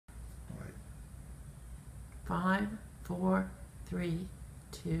5, 4, 3,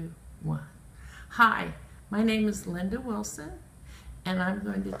 2, 1. Hi, my name is Linda Wilson, and I'm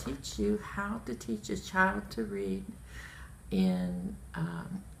going to teach you how to teach a child to read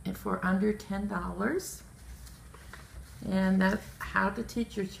for under $10. And that's How to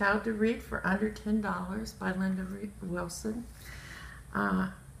Teach Your Child to Read for Under $10 by Linda Wilson. I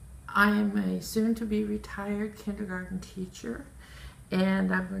am a soon-to-be retired kindergarten teacher,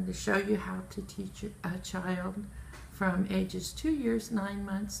 and I'm going to show you how to teach a child from ages 2 years, 9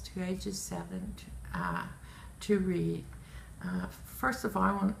 months to ages 7 to read. First of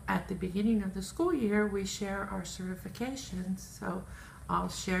all, at the beginning of the school year, we share our certifications, so I'll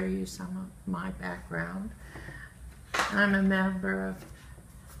share you some of my background. I'm a member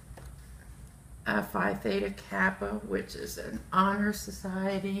of Phi Theta Kappa, which is an honor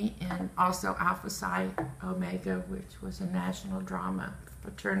society, and also Alpha Psi Omega, which was a national drama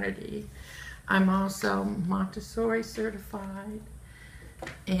fraternity. I'm also Montessori certified,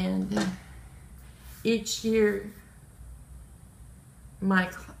 and each year my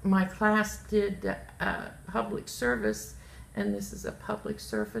class did public service, and this is a public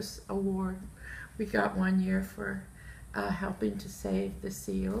service award. We got 1 year for helping to save the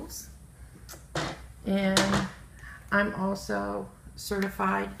seals. And I'm also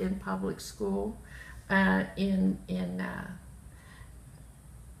certified in public school in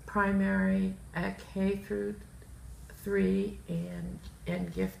primary K through 3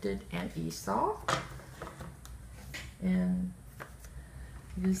 and gifted and ESOL. And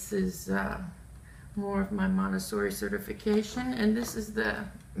this is more of my Montessori certification, and this is the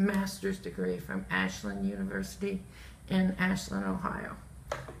master's degree from Ashland University in Ashland, Ohio.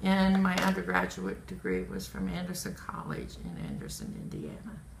 And my undergraduate degree was from Anderson College in Anderson,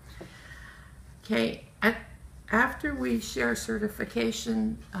 Indiana. Okay, after we share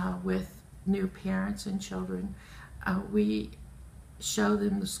certification with new parents and children, we show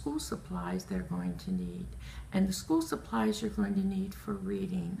them the school supplies they're going to need. And the school supplies you're going to need for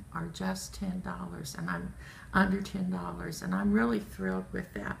reading are just $10, and I'm under $10, and I'm really thrilled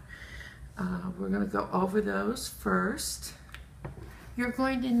with that. We're going to go over those first. You're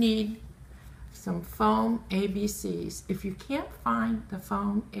going to need some foam ABCs. If you can't find the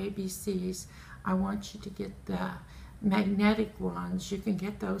foam ABCs, I want you to get the magnetic ones. You can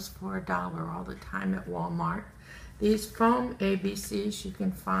get those for $1 all the time at Walmart. These foam ABCs you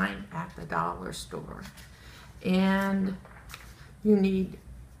can find at the dollar store. And you need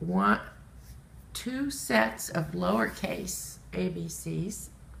 2 sets of lowercase ABCs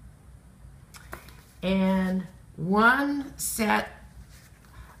and 1 set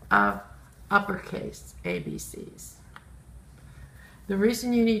of uppercase ABCs. The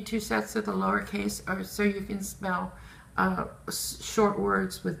reason you need 2 sets of the lowercase are so you can spell short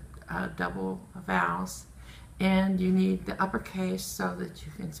words with double vowels, and you need the uppercase so that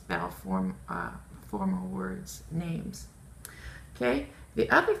you can spell formal words, names. Okay, the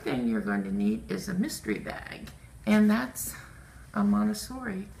other thing you're going to need is a mystery bag, and that's a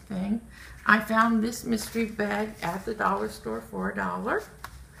Montessori thing. I found this mystery bag at the dollar store for $1,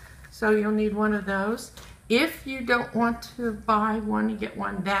 so you'll need one of those. If you don't want to buy one and get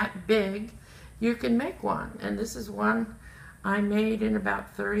one that big, you can make one, and this is one I made in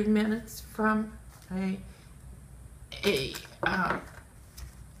about 30 minutes from a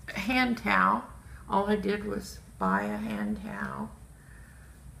hand towel. All I did was buy a hand towel,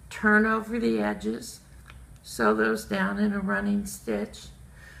 turn over the edges, sew those down in a running stitch,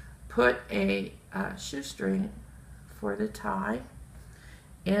 put a shoestring for the tie,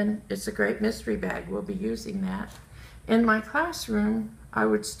 and it's a great mystery bag. We'll be using that. In my classroom, I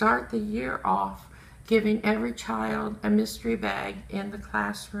would start the year off giving every child a mystery bag in the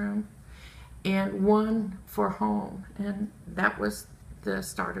classroom and 1 for home, and that was the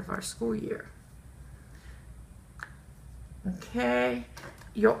start of our school year. Okay,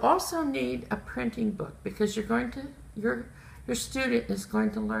 you'll also need a printing book because your student is going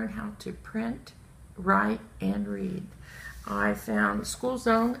to learn how to print, write, and read. I found School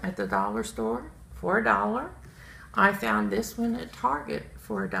Zone at the dollar store for $1. I found this one at Target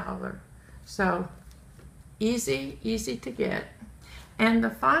for $1. So easy to get. And the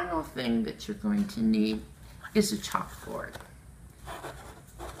final thing that you're going to need is a chalkboard.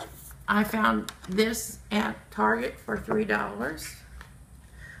 I found this at Target for $3.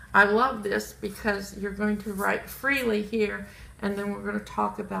 I love this because you're going to write freely here, and then we're going to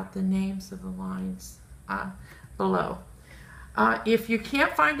talk about the names of the lines below. If you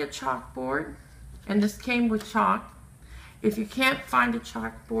can't find a chalkboard, and this came with chalk, if you can't find a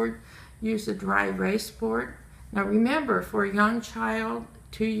chalkboard, use a dry erase board. Now remember, for a young child,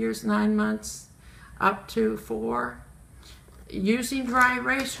 2 years, 9 months, up to 4. Using dry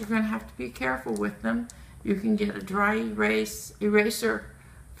erase, you're going to have to be careful with them. You can get a dry erase eraser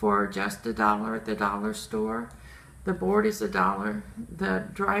for just $1 at the dollar store. The board is $1. The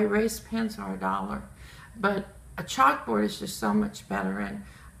dry erase pens are $1. But a chalkboard is just so much better,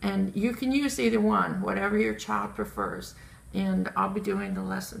 and you can use either one, whatever your child prefers. And I'll be doing the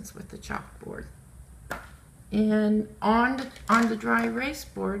lessons with the chalkboard. And on the dry erase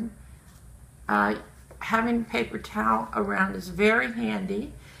board, having paper towel around is very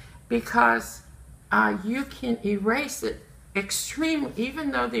handy, because you can erase it extremely,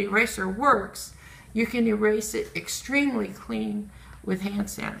 even though the eraser works, you can erase it extremely clean with hand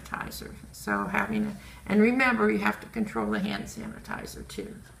sanitizer. So and remember, you have to control the hand sanitizer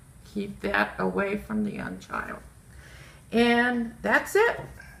too. Keep that away from the young child. And that's it.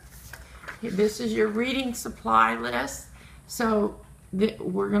 This is your reading supply list. So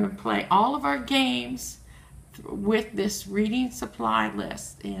we're going to play all of our games with this reading supply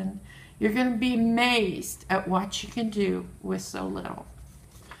list, and you're going to be amazed at what you can do with so little.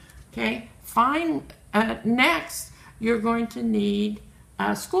 Okay, next you're going to need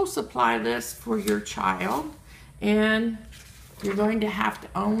a school supply list for your child, and you're going to have to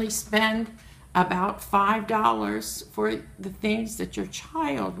only spend about $5 for the things that your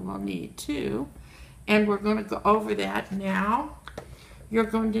child will need too, and we're going to go over that now. You're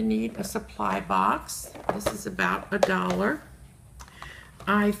going to need a supply box. This is about $1.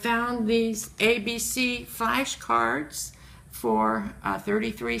 I found these ABC flashcards for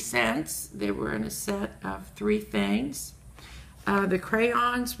 33 cents. They were in a set of 3 things. The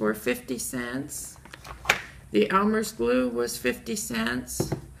crayons were 50 cents. The Elmer's glue was 50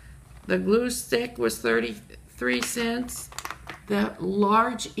 cents. The glue stick was 33 cents. The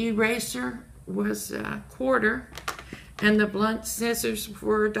large eraser was a quarter. And the blunt scissors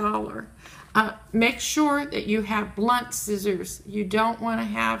were $1. Make sure that you have blunt scissors. You don't want to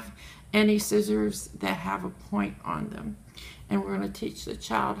have any scissors that have a point on them. And we're going to teach the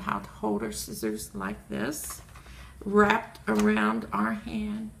child how to hold our scissors like this, wrapped around our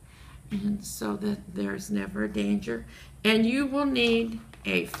hand, and so that there's never a danger. And you will need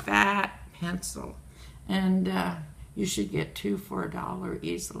a fat pencil, and you should get 2 for $1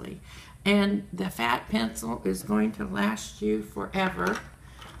 easily. And the fat pencil is going to last you forever.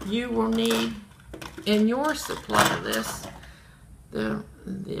 You will need, in your supply list, the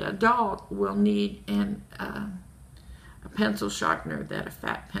adult will need a pencil sharpener that a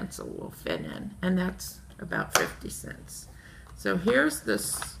fat pencil will fit in, and that's about 50 cents. So here's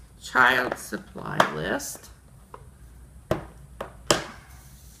this child supply list,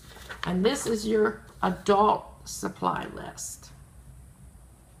 and this is your adult supply list.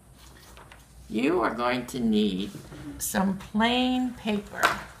 You are going to need some plain paper.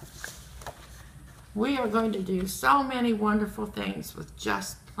 We are going to do so many wonderful things with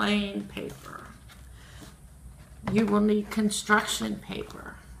just plain paper. You will need construction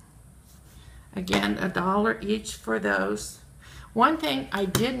paper. Again, $1 each for those. One thing I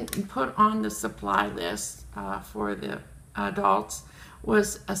didn't put on the supply list for the adults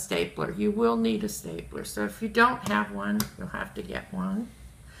was a stapler. You will need a stapler. So if you don't have one, you'll have to get one.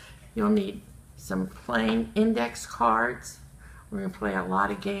 You'll need some plain index cards. We're going to play a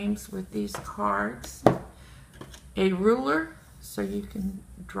lot of games with these cards. A ruler, so you can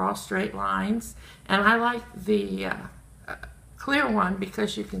draw straight lines. And I like the clear one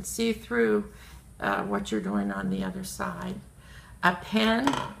because you can see through what you're doing on the other side. A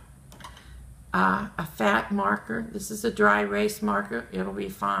pen, a fat marker. This is a dry erase marker. It'll be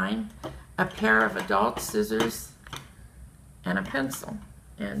fine. A pair of adult scissors and a pencil.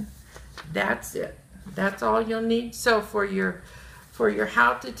 And that's it. That's all you'll need. So for your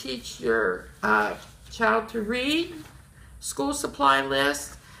how to teach your child to read school supply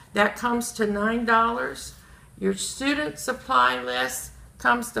list, that comes to $9. Your student supply list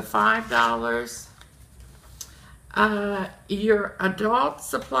comes to $5. Your adult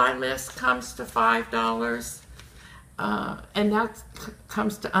supply list comes to $5, and that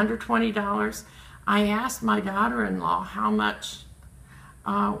comes to under $20. I asked my daughter-in-law how much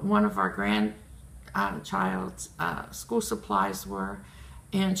one of our grandchild's school supplies were,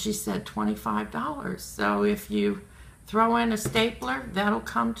 and she said $25. So if you throw in a stapler, that'll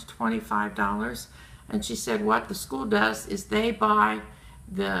come to $25. And she said what the school does is they buy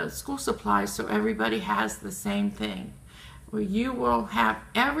the school supplies so everybody has the same thing. Well, you will have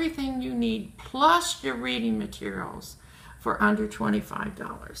everything you need plus your reading materials for under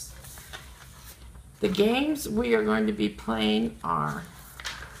 $25. The games we are going to be playing are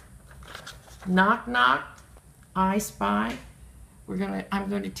Knock Knock, I Spy, I'm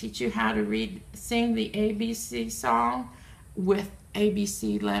going to teach you how to sing the ABC song with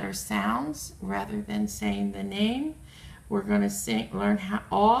ABC letter sounds rather than saying the name. We're going to learn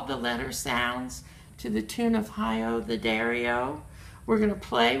all the letter sounds to the tune of Hi-O the Daddy-O. We're going to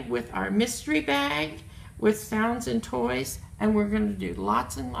play with our mystery bag with sounds and toys, and we're going to do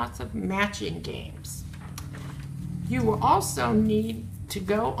lots and lots of matching games. You will also need to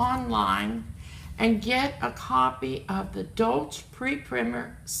go online and get a copy of the Dolch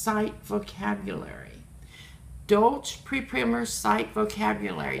Pre-Primer Sight Vocabulary. Dolch Pre-Primer Sight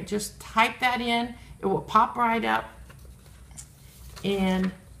Vocabulary. Just type that in. It will pop right up,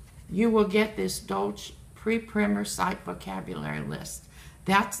 and you will get this Dolch Pre-Primer Sight Vocabulary list.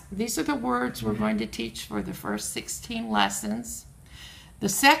 These are the words we're going to teach for the first 16 lessons. The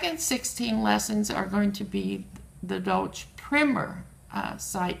second 16 lessons are going to be the Dolch Primer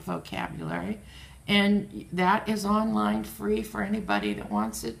Sight Vocabulary, and that is online free for anybody that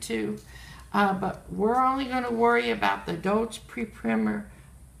wants it to. But we're only going to worry about the Dolch Pre-Primer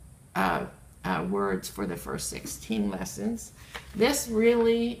words for the first 16 lessons. This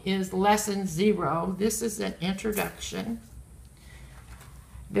really is lesson 0. This is an introduction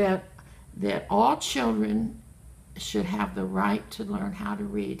that all children should have the right to learn how to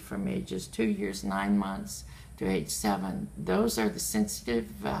read from ages 2 years, 9 months to age 7. Those are the sensitive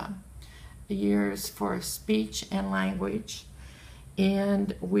years for speech and language.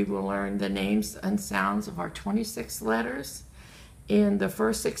 And we will learn the names and sounds of our 26 letters. In the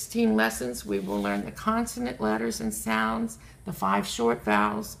first 16 lessons, we will learn the consonant letters and sounds, the 5 short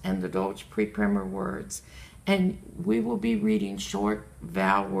vowels, and the Dolch Pre-Primer words. And we will be reading short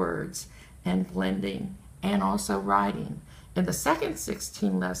vowel words and blending and also writing. In the second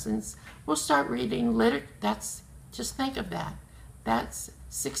 16 lessons, we'll start reading just think of that. That's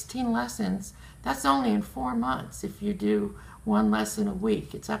 16 lessons. That's only in 4 months if you do 1 lesson a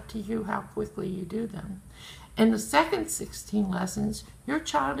week. It's up to you how quickly you do them. In the second 16 lessons, your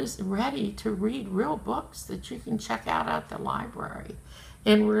child is ready to read real books that you can check out at the library.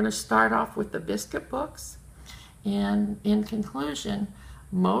 And we're going to start off with the Biscuit books. And in conclusion,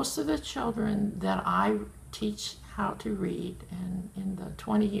 most of the children that I teach how to read, and in the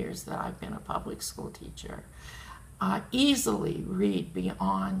 20 years that I've been a public school teacher, easily read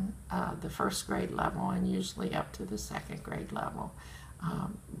beyond the 1st grade level and usually up to the 2nd grade level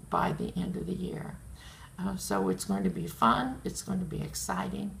by the end of the year. So it's going to be fun, it's going to be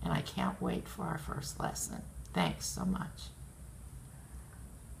exciting, and I can't wait for our first lesson. Thanks so much.